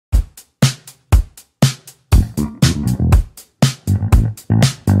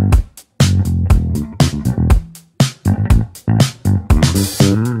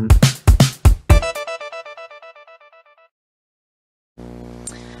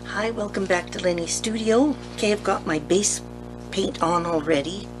Hi, welcome back to Lenny's studio. Okay, I've got my base paint on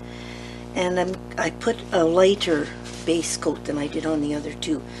already, and I put a lighter base coat than I did on the other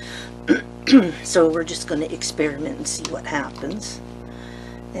two. So we're just going to experiment and see what happens.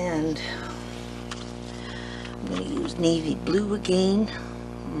 And I'm going to use navy blue again.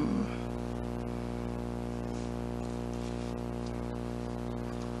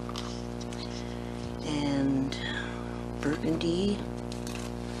 And burgundy.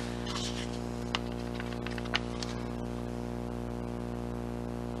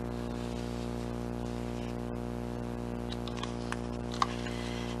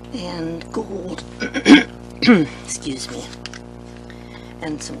 And gold. Excuse me.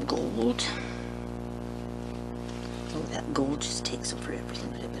 And some gold. Oh, that gold just takes over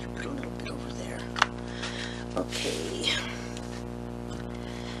everything, but I better put a little bit over there. Okay.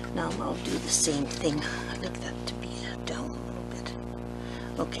 Now I'll do the same thing. I'd like that to be down a little bit.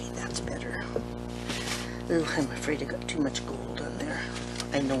 Okay, that's better. Ooh, I'm afraid I got too much gold on there.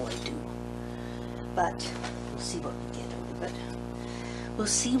 I know I do. But we'll see what we get out of it. We'll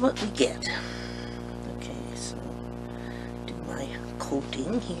see what we get. Okay, so do my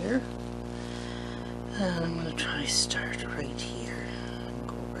coating here. And I'm going to try to start right here and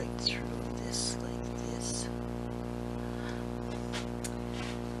go right through this like this.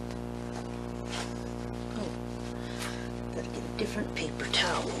 Oh, gotta get a different paper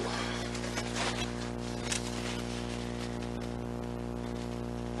towel.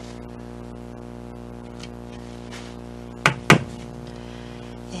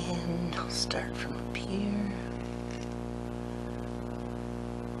 And I'll start from up here.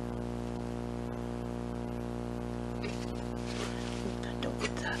 I don't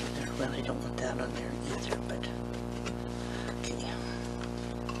want that on there. Well, I don't want that on there either, but okay.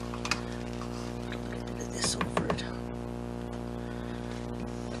 Put a little bit of this over it.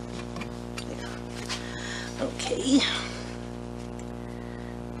 There. Okay.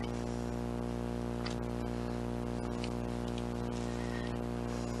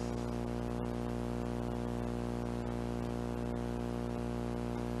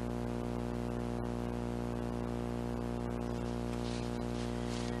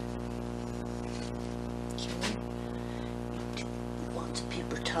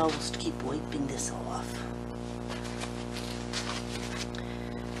 Paper towels to keep wiping this off.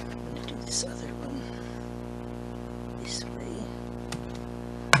 I'm going to do this other one this way.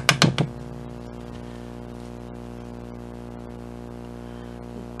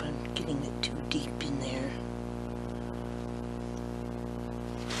 Oop, I'm getting it too deep in there.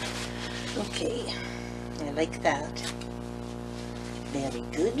 Okay, I like that. Very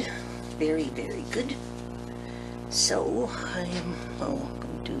good. Very, very good. So I'm going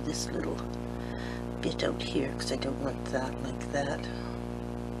to do this little bit out here because I don't want that like that.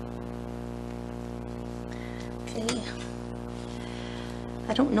 Okay.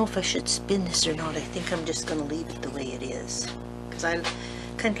 I don't know if I should spin this or not. I think I'm just going to leave it the way it is because I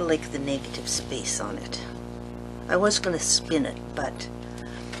kind of like the negative space on it. I was going to spin it, but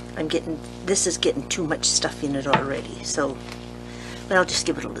this is getting too much stuff in it already. So I'll just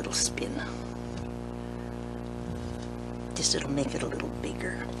give it a little spin. Just it'll make it a little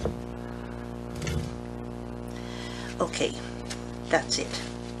bigger. Okay, that's it.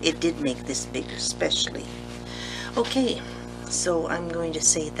 It did make this bigger, especially. Okay, so I'm going to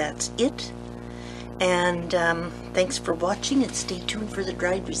say that's it. And thanks for watching, and stay tuned for the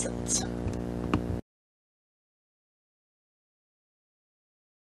dried results.